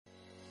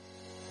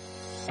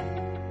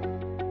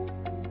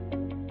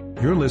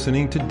You're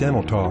listening to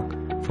Dental Talk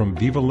from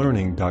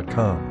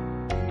VivaLearning.com.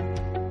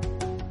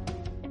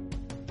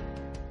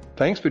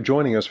 Thanks for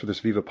joining us for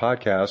this Viva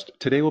podcast.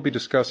 Today we'll be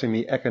discussing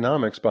the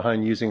economics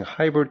behind using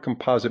hybrid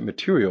composite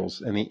materials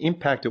and the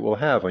impact it will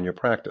have on your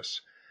practice.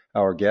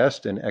 Our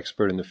guest and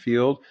expert in the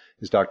field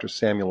is Dr.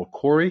 Samuel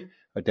Corey,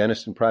 a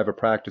dentist in private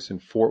practice in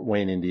Fort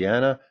Wayne,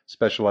 Indiana,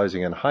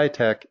 specializing in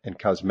high-tech and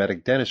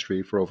cosmetic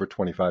dentistry for over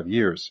 25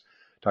 years.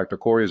 Dr.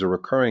 Corey is a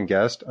recurring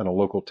guest on a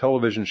local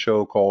television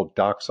show called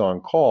Docs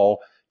on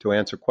Call to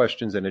answer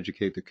questions and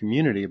educate the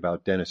community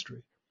about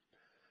dentistry.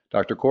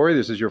 Dr. Corey,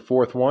 this is your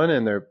fourth one,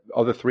 and the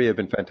other three have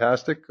been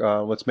fantastic.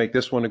 Let's make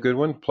this one a good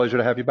one. Pleasure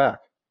to have you back.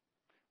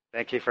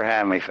 Thank you for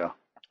having me, Phil.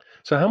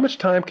 So how much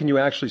time can you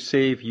actually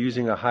save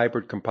using a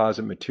hybrid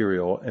composite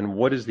material, and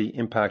what is the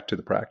impact to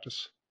the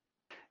practice?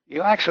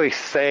 You actually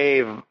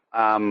save,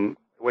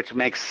 which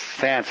makes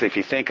sense if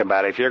you think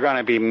about it. If you're going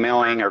to be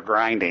milling or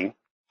grinding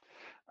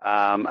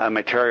a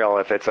material,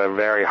 if it's a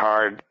very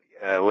hard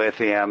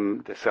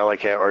lithium,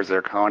 disilicate, or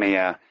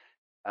zirconia,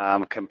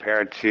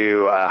 compared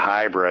to a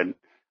hybrid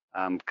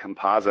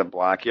composite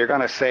block, you're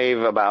going to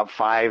save about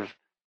 5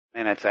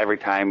 minutes every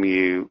time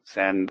you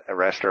send a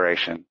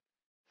restoration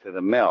to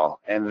the mill.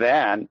 And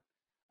then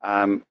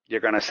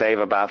you're going to save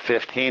about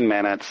 15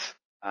 minutes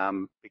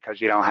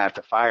because you don't have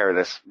to fire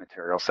this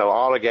material. So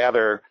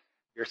altogether,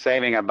 you're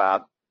saving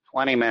about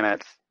 20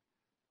 minutes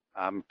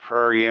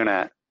per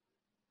unit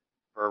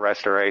for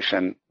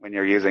restoration when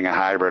you're using a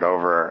hybrid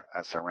over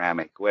a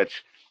ceramic,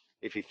 which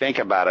if you think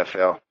about it,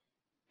 Phil,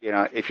 you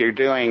know, if you're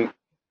doing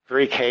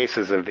 3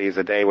 cases of these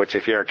a day, which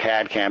if you're a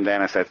CAD/CAM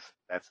dentist,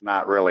 that's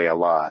not really a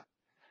lot.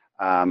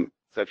 So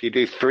if you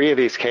do 3 of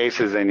these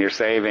cases and you're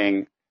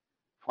saving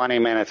 20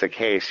 minutes a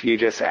case, you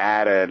just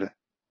added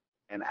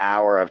an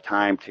hour of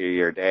time to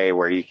your day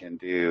where you can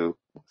do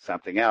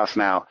something else.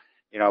 Now,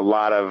 you know, a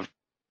lot of,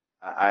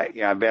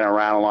 I've been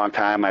around a long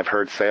time. I've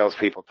heard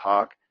salespeople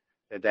talk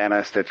the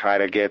dentist to try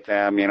to get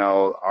them, you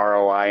know,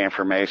 ROI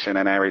information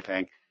and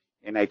everything.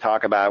 And they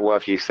talk about, well,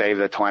 if you save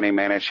the 20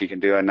 minutes, you can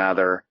do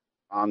another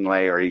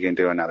onlay or you can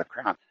do another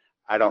crown.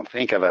 I don't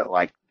think of it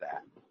like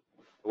that.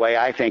 The way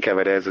I think of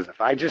it is if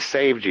I just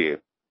saved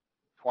you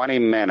 20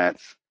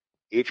 minutes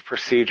each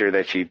procedure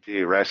that you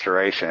do,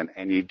 restoration,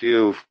 and you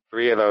do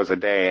 3 of those a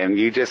day, and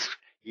you just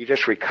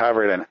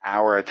recovered an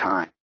hour of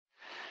time.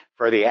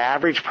 For the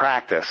average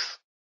practice,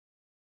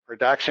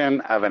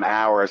 production of an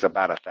hour is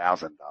about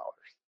 $1,000.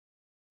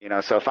 You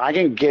know, so if I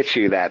can get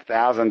you that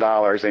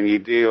 $1,000 and you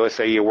do, let's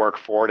say you work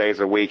 4 days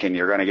a week and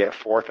you're going to get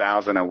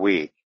 $4,000 a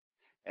week,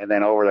 and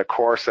then over the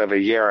course of a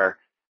year,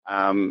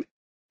 it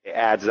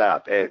adds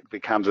up. It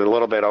becomes a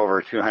little bit over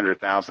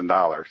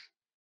 $200,000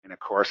 in the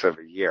course of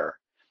a year.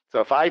 So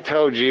if I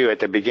told you at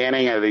the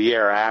beginning of the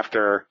year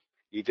after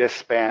you just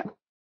spent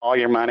all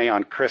your money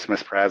on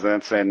Christmas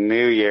presents and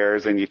New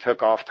Year's and you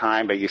took off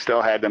time, but you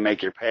still had to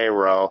make your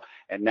payroll,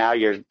 and now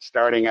you're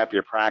starting up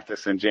your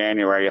practice in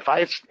January. If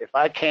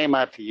I came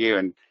up to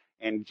you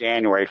in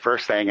January,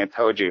 first thing, and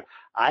told you,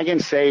 I can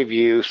save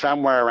you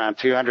somewhere around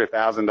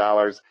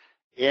 $200,000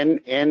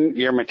 in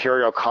your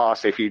material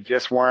costs if you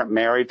just weren't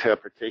married to a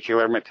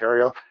particular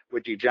material,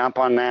 would you jump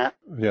on that?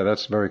 Yeah,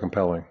 that's very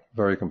compelling.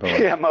 Very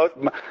compelling. Yeah,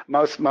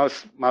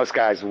 most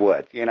guys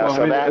would. You know, well,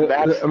 so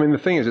that's. The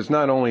thing is, it's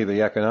not only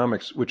the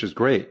economics, which is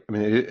great. I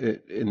mean,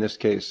 in this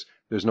case,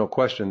 there's no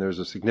question there's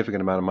a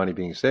significant amount of money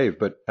being saved.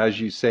 But as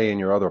you say in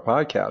your other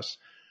podcasts,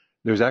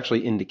 there's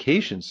actually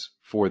indications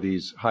for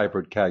these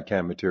hybrid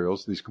CAD/CAM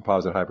materials, these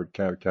composite hybrid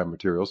CAD/CAM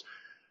materials,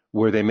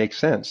 where they make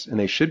sense and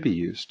they should be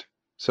used.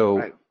 So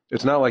right.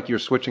 It's not like you're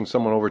switching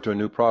someone over to a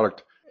new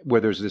product where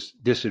there's this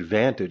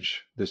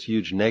disadvantage, this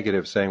huge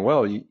negative saying,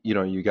 well,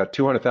 you got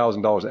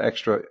 $200,000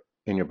 extra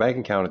in your bank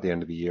account at the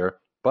end of the year,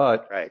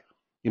 but right.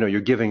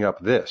 You're giving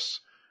up this.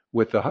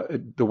 With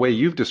the way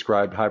you've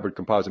described hybrid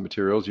composite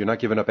materials, you're not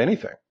giving up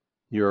anything.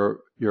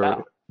 You're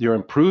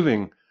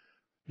improving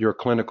your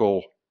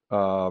clinical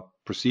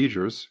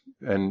procedures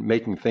and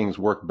making things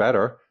work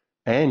better,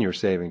 and you're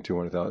saving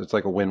 $200,000. It's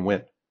like a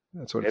win-win.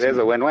 That's what it is.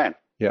 A win-win.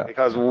 Yeah.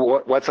 Because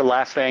what's the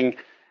last thing?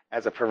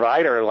 As a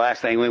provider, the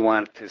last thing we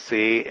want to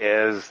see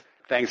is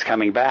things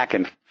coming back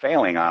and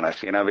failing on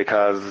us,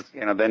 because,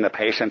 then the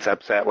patient's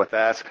upset with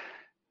us.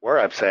 We're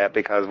upset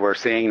because we're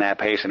seeing that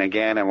patient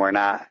again and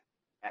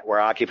we're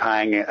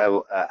occupying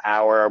an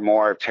hour or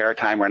more of chair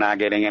time. We're not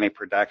getting any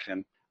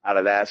production out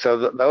of that.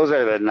 So those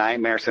are the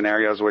nightmare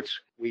scenarios which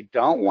we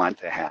don't want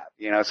to have,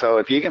 So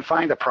if you can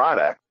find a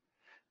product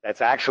that's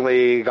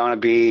actually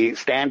going to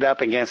stand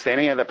up against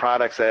any of the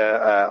products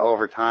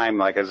over time,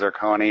 like a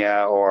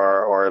zirconia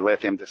or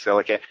lithium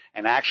disilicate,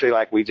 and actually,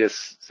 like we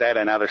just said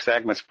in other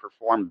segments,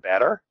 perform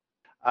better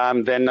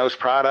than those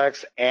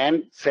products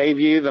and save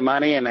you the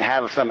money and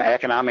have some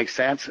economic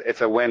sense,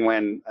 it's a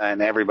win-win,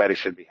 and everybody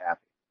should be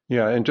happy.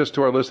 Yeah, and just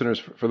to our listeners,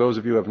 for those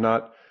of you who have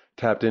not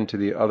tapped into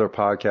the other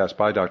podcast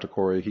by Dr.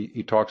 Corey,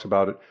 he talks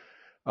about it,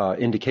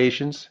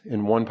 indications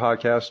in one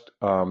podcast.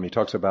 He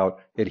talks about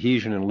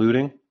adhesion and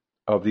luting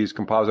of these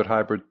composite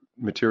hybrid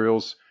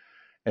materials.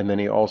 And then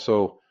he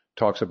also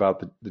talks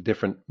about the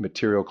different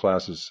material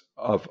classes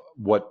of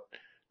what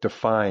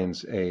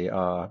defines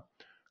a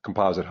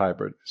composite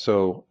hybrid.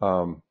 So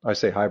I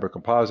say hybrid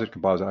composite.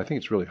 I think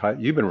it's really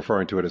you've been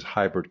referring to it as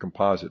hybrid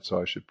composite,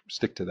 so I should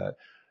stick to that,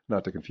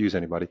 not to confuse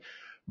anybody.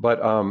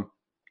 But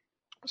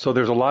so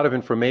there's a lot of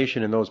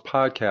information in those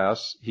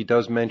podcasts. He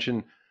does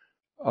mention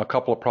a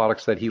couple of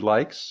products that he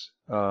likes,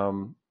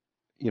 and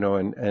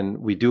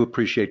we do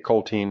appreciate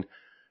Coltine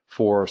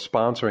for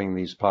sponsoring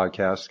these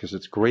podcasts because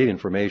it's great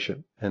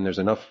information, and there's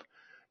enough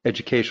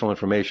educational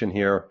information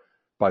here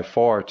by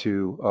far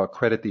to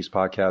credit these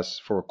podcasts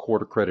for a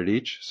quarter credit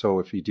each. So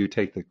if you do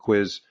take the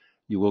quiz,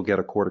 you will get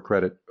a quarter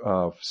credit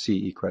of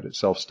CE credit,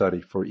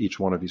 self-study, for each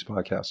one of these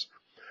podcasts.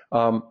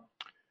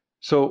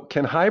 So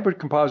can hybrid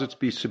composites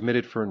be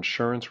submitted for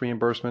insurance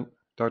reimbursement,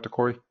 Dr.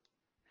 Corey?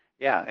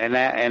 Yeah,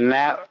 and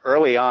that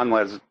early on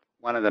was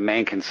one of the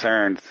main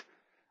concerns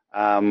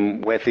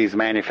with these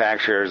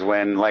manufacturers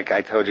when, like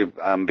I told you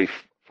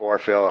before,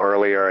 Phil,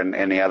 earlier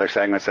in the other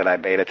segments, that I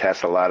beta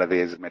test a lot of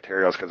these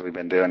materials because we've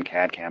been doing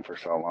CAD/CAM for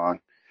so long.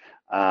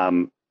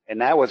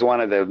 And that was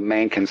one of the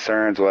main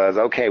concerns was,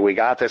 okay, we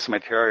got this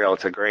material.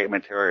 It's a great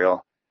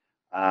material.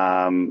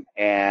 And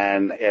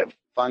it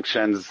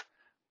functions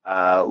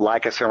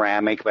like a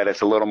ceramic, but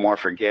it's a little more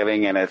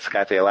forgiving, and it's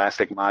got the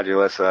elastic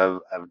modulus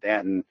of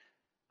Denton.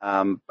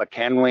 But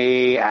can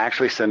we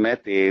actually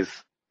submit these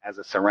as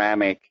a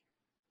ceramic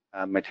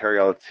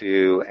material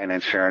to an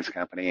insurance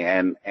company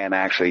and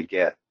actually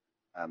get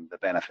the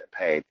benefit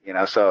paid?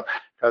 So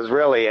because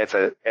really it's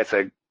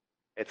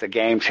a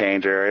game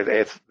changer.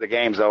 The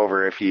game's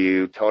over if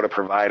you told a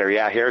provider,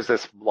 yeah, here's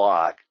this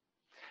block.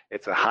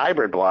 It's a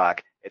hybrid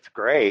block. It's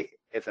great.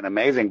 It's an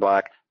amazing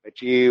block,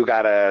 but you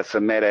got to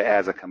submit it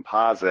as a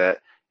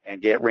composite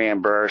and get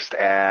reimbursed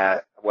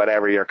at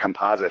whatever your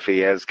composite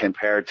fee is,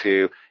 compared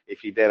to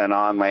if you did an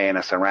onlay and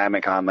a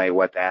ceramic onlay,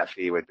 what that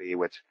fee would be,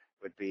 which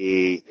would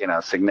be,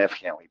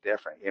 significantly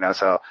different.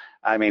 So,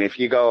 I mean, if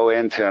you go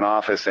into an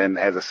office and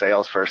as a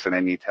salesperson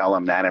and you tell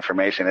them that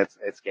information,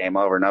 it's game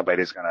over.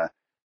 Nobody's going to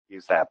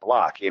use that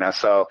block.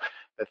 So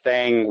the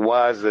thing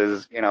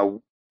is,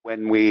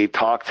 when we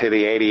talked to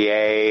the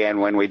ADA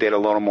and when we did a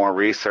little more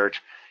research,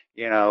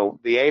 the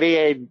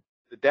ADA,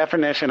 the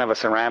definition of a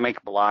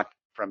ceramic block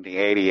from the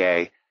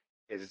ADA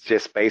is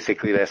just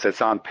basically this.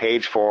 It's on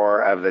page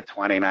 4 of the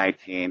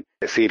 2019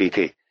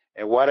 CDT.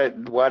 And what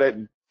it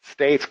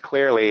states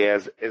clearly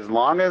is, as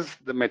long as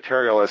the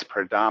material is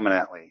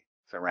predominantly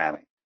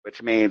ceramic,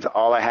 which means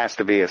all it has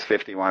to be is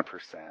 51%,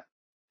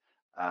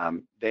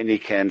 then you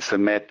can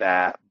submit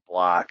that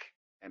block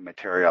and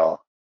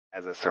material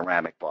as a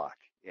ceramic block,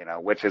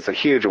 which is a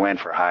huge win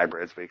for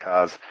hybrids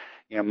because,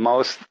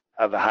 most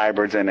of the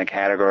hybrids in the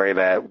category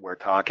that we're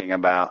talking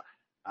about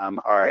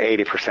are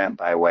 80%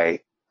 by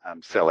weight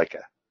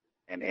silica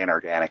and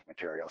inorganic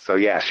material. So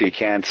yes, you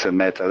can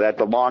submit. So that's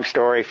the long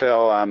story,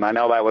 Phil. I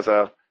know that was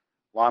a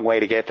long way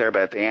to get there,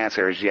 but the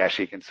answer is yes,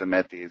 you can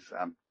submit these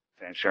to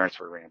insurance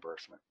for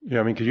reimbursement. Yeah,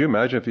 I mean, could you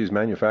imagine if these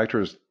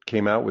manufacturers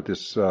came out with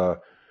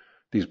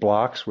these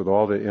blocks with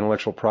all the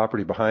intellectual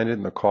property behind it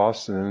and the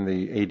costs, and then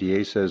the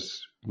ADA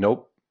says,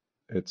 nope,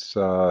 it's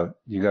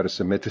you got to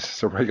submit this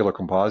as a regular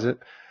composite?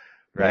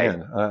 Right.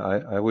 Man,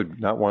 I would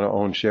not want to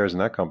own shares in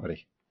that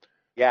company.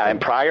 Yeah,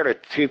 and prior to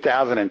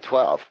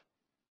 2012,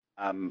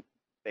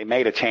 they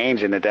made a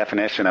change in the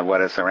definition of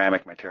what a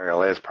ceramic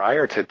material is.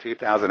 Prior to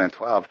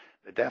 2012,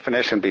 the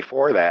definition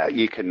before that,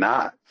 you could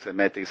not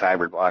submit these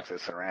hybrid blocks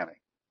as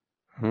ceramic.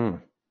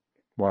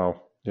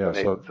 Wow. Yeah.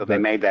 So they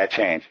made that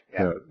change.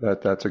 Yeah.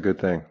 That's a good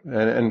thing,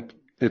 and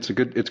it's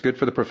good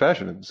for the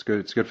profession. It's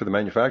good for the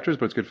manufacturers,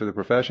 but it's good for the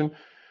profession.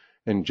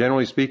 And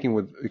generally speaking,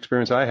 with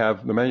experience I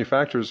have, the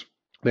manufacturers,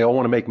 they all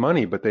want to make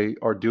money, but they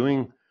are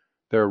doing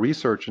their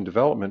research and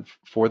development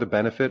for the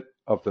benefit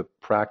of the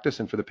practice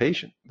and for the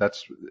patient.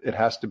 It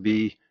has to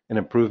be an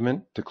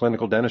improvement to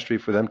clinical dentistry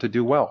for them to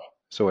do well.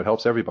 So it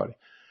helps everybody.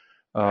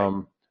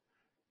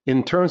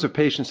 In terms of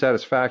patient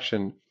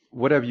satisfaction,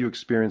 what have you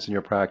experienced in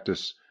your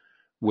practice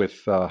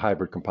with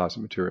hybrid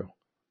composite material?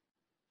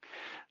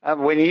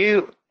 When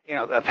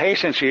the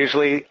patients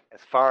usually,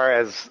 as far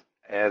as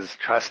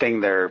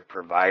trusting their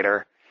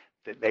provider,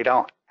 they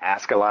don't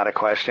ask a lot of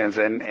questions.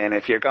 And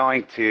if you're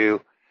going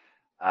to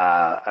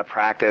a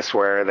practice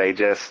where they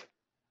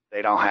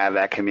don't have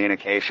that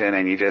communication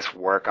and you just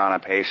work on a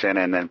patient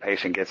and then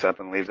patient gets up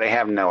and leaves, they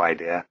have no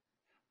idea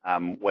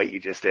what you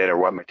just did or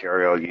what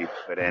material you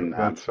put in.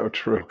 That's so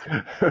true.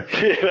 But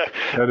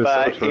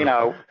so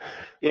true.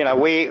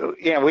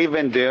 We've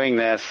been doing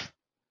this,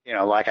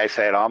 like I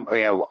said,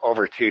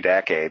 over 2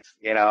 decades,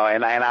 and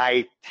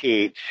I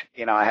teach,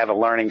 I have a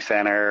learning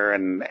center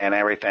and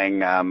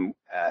everything on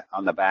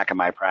the back of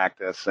my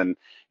practice. And,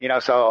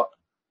 so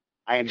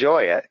I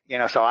enjoy it,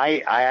 so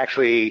I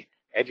actually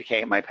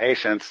educate my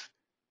patients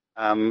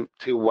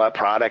to what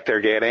product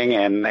they're getting.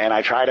 And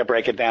I try to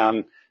break it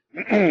down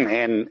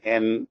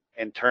in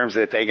terms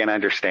that they can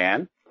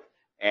understand.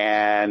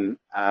 And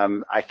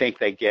I think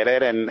they get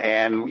it.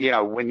 And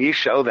when you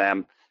show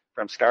them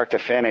from start to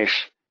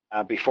finish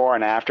before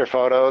and after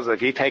photos.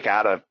 If you take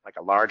out a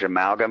large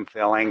amalgam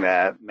filling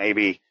that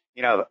maybe,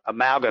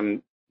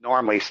 amalgam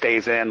normally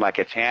stays in like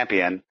a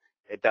champion.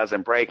 It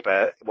doesn't break,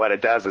 but what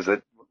it does is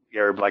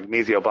your like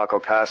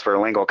mesiobuccal cusp or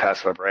lingual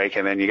cusp will break,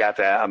 and then you got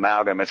that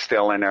amalgam. It's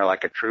still in there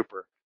like a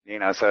trooper,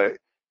 So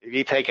if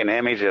you take an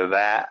image of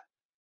that,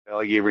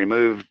 well, you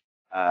remove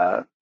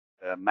the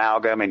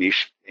amalgam and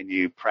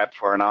you prep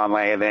for an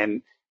onlay, and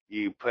then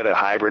you put a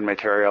hybrid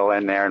material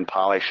in there and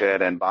polish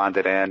it and bond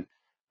it in,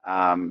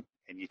 and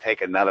you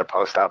take another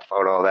post-op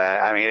photo of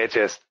that. I mean, it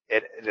just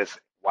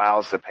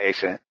wows the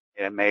patient.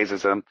 It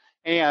amazes them.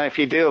 And if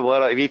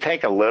you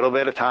take a little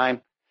bit of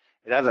time,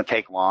 it doesn't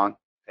take long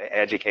to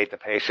educate the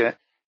patient.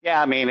 Yeah,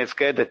 I mean, it's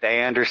good that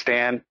they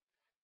understand,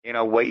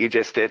 what you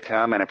just did to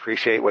them and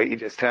appreciate what you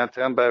just did to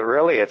them. But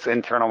really, it's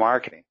internal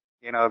marketing,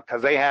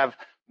 because they have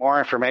more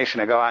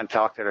information to go out and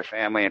talk to their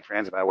family and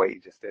friends about what you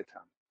just did to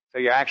them. So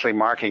you're actually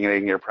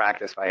marketing your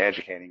practice by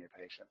educating your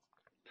patients.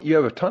 You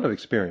have a ton of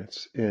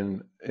experience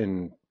in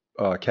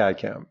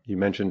CAD/CAM. You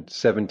mentioned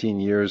 17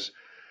 years,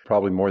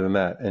 probably more than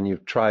that, and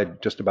you've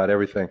tried just about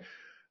everything.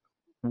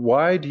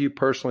 Why do you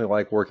personally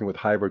like working with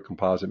hybrid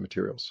composite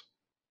materials?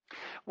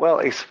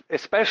 Well,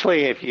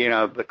 especially if,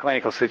 the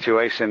clinical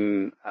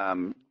situation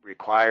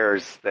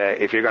requires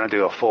that if you're going to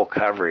do a full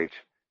coverage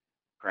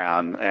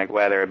crown, like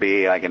whether it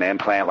be like an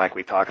implant, like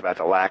we talked about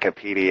the lack of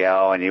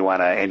PDL, and you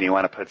want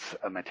to put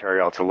a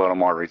material that's a little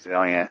more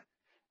resilient,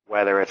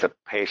 whether it's a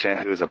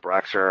patient who's a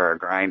bruxer or a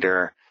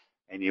grinder,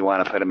 and you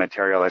want to put a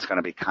material that's going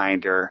to be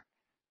kinder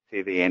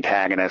to the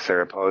antagonist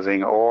or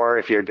opposing, or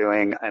if you're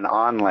doing an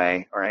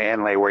onlay or an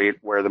inlay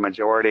where the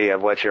majority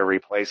of what you're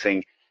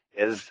replacing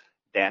is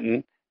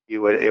dentin, it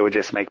would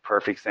just make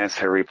perfect sense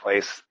to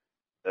replace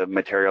the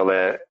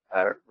material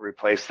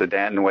replace the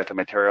dentin with a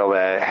material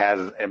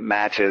that it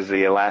matches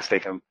the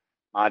elastic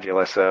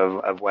modulus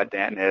of what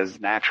dentin is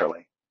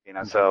naturally.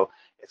 So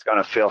it's going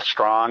to feel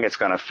strong. It's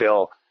going to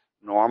feel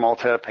normal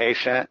to a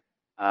patient.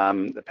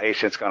 The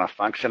patient's going to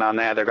function on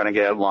that. They're going to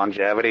get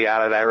longevity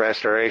out of that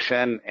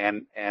restoration,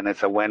 and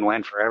it's a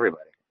win-win for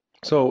everybody.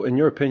 So in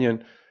your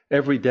opinion,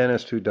 every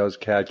dentist who does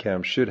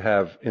CAD/CAM should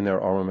have in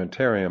their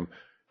armamentarium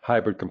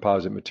hybrid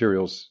composite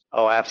materials?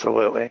 Oh,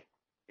 absolutely.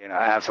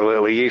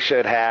 Absolutely. You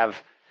should have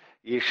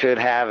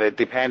it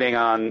depending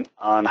on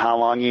how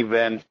long you've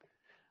been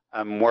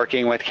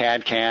working with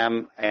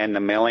CAD/CAM and the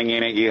milling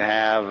unit you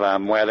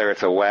have, whether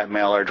it's a wet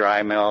mill or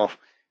dry mill.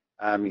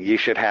 You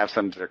should have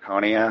some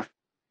zirconia.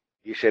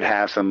 You should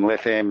have some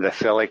lithium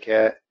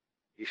disilicate.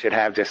 You should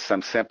have just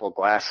some simple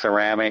glass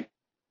ceramic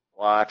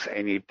blocks,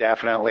 and you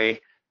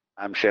definitely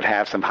should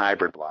have some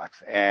hybrid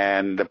blocks.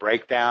 And the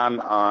breakdown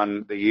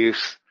on the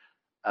use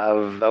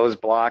of those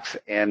blocks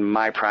in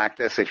my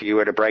practice, if you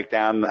were to break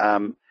down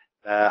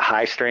the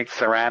high strength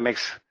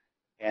ceramics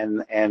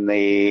and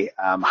the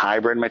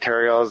hybrid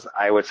materials,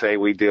 I would say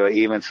we do an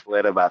even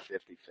split about 50-50.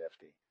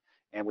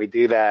 And we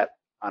do that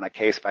on a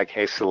case by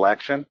case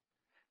selection.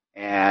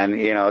 And,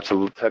 it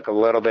took a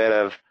little bit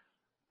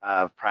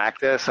of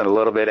practice and a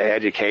little bit of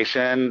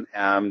education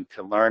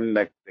to learn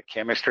the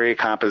chemistry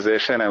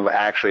composition of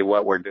actually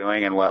what we're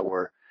doing and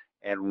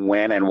and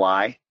when and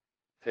why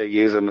to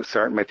use a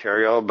certain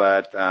material.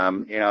 But,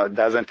 it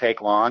doesn't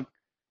take long.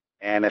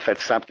 And if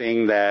it's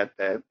something that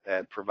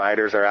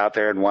providers are out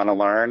there and want to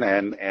learn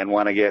and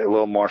want to get a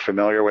little more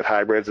familiar with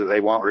hybrids,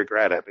 they won't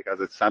regret it because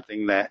it's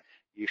something that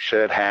you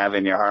should have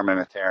in your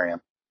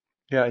armamentarium.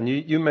 Yeah, and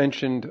you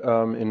mentioned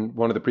in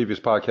one of the previous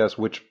podcasts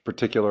which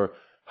particular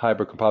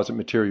hybrid composite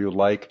material you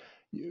like.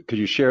 Could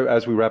you share,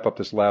 as we wrap up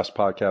this last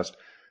podcast,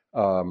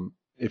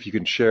 if you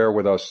can share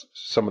with us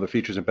some of the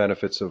features and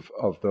benefits of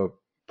the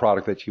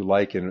product that you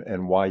like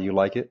and why you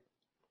like it?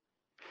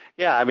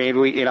 Yeah, I mean,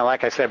 we,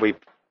 like I said, we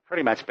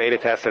pretty much beta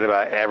tested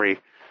about every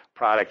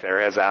product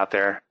there is out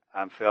there,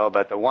 Phil.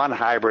 But the one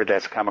hybrid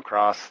that's come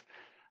across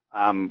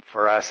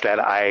for us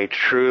that I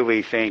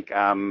truly think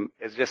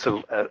is just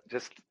a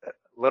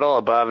little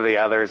above the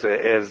others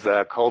is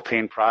the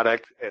Coltene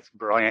product. It's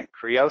Brilliant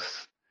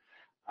Krios.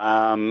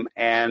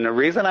 And the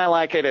reason I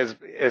like it is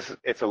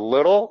it's a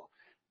little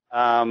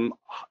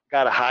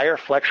got a higher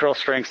flexural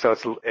strength,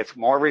 so it's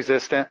more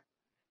resistant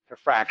to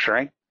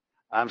fracturing.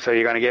 So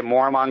you're going to get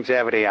more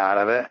longevity out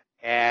of it.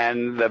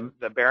 And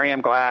the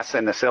barium glass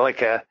and the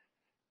silica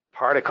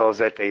particles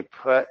that they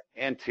put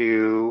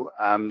into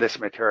this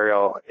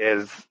material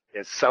is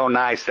so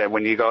nice that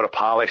when you go to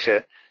polish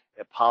it,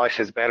 it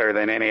polishes better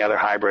than any other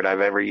hybrid I've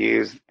ever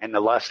used. And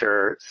the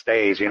luster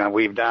stays.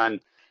 We've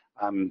done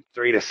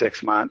 3 to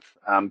 6 month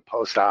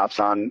post-ops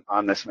on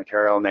this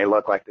material, and they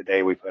look like the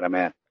day we put them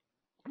in.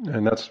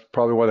 And that's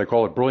probably why they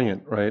call it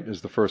Brilliant, right?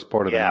 Is the first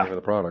part of the name of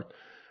the product.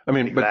 I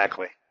mean,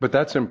 exactly. But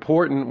that's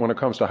important when it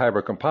comes to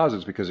hybrid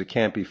composites because it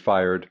can't be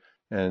fired,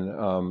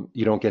 and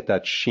you don't get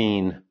that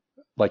sheen,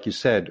 like you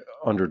said,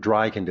 under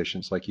dry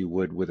conditions like you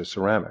would with a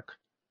ceramic.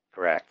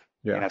 Correct.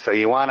 Yeah. So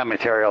you want a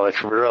material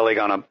that's really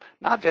going to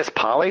not just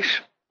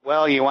polish.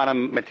 Well, you want a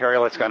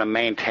material that's going to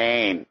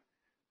maintain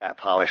that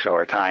polish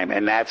over time,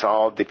 and that's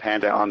all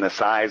dependent on the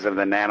size of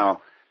the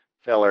nano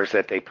fillers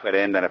that they put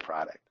into the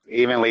product.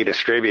 evenly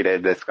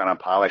distributed that's going to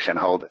polish and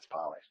hold its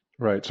polish.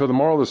 Right. So the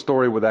moral of the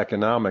story with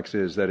economics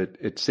is that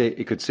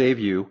it could save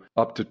you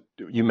up to,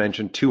 you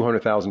mentioned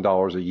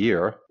 $200,000 a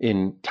year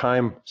in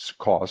time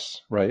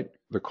costs, right?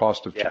 The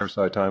cost of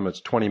chairside time, it's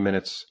 20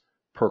 minutes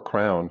per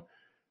crown,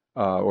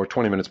 or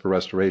 20 minutes per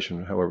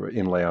restoration, however,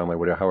 inlay, onlay,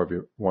 whatever, however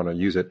you want to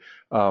use it.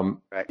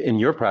 Right. In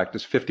your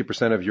practice,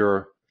 50% of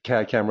your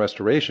CAD/CAM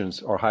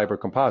restorations are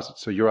hybrid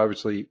composites. So you're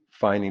obviously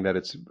finding that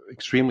it's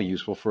extremely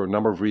useful for a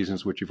number of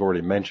reasons, which you've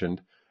already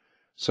mentioned.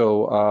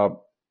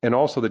 So, and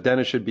also the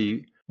dentist should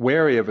be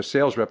wary of a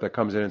sales rep that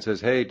comes in and says,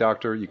 hey,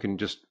 doctor, you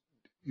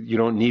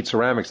don't need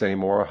ceramics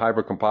anymore.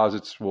 Hybrid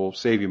composites will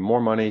save you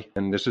more money.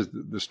 And this is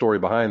the story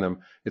behind them.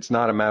 It's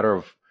not a matter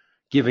of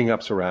giving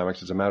up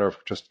ceramics. It's a matter of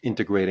just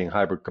integrating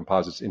hybrid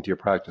composites into your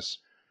practice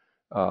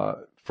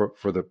for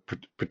the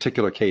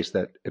particular case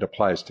that it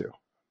applies to,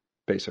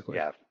 basically.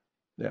 Yeah,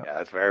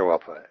 that's very well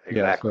put.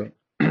 Exactly.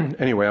 Yeah, so,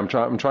 anyway, I'm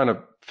trying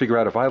to figure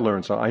out if I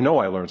learned something. I know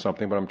I learned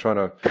something, but I'm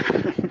trying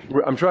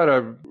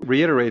to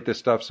reiterate this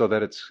stuff so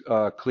that it's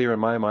clear in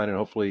my mind, and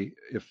hopefully,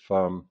 if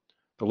the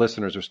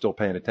listeners are still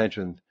paying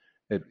attention,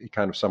 it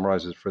kind of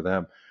summarizes for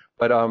them.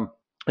 But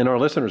and our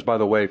listeners, by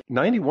the way,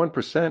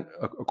 91%,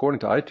 according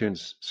to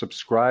iTunes,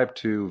 subscribe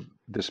to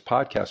this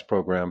podcast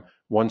program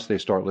once they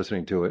start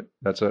listening to it.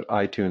 That's an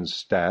iTunes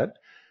stat,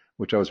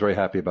 which I was very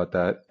happy about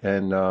that.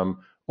 And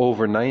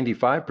over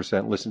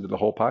 95% listen to the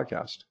whole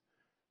podcast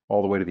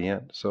all the way to the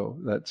end. So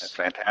that's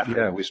fantastic.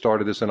 Yeah, we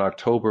started this in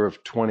October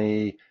of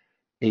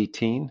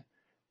 2018,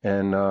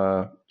 and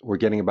we're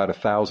getting about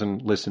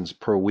 1,000 listens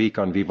per week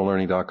on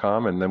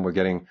VivaLearning.com, and then we're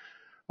getting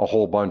a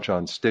whole bunch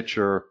on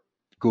Stitcher,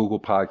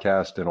 Google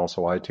Podcast, and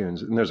also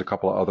iTunes. And there's a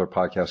couple of other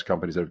podcast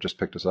companies that have just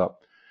picked us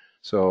up.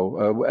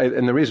 So,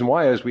 and the reason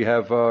why is we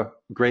have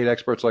great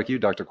experts like you,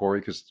 Dr. Corey,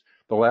 because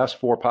the last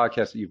 4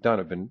 podcasts that you've done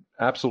have been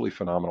absolutely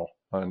phenomenal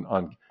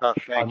on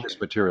this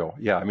material.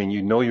 Yeah, I mean,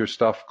 you know your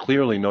stuff,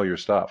 clearly know your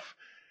stuff.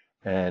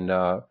 And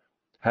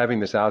having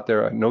this out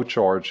there at no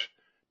charge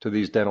to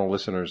these dental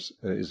listeners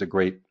is a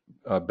great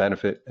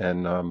benefit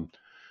and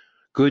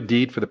good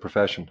deed for the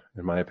profession,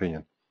 in my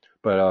opinion.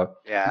 But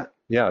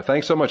yeah,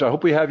 thanks so much. I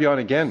hope we have you on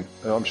again.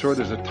 I'm sure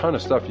there's a ton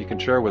of stuff you can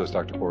share with us,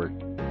 Dr. Corey.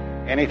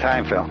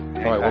 Anytime, Phil.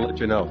 Anytime. All right, we'll let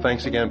you know.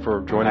 Thanks again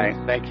for joining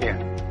us. Thank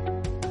you.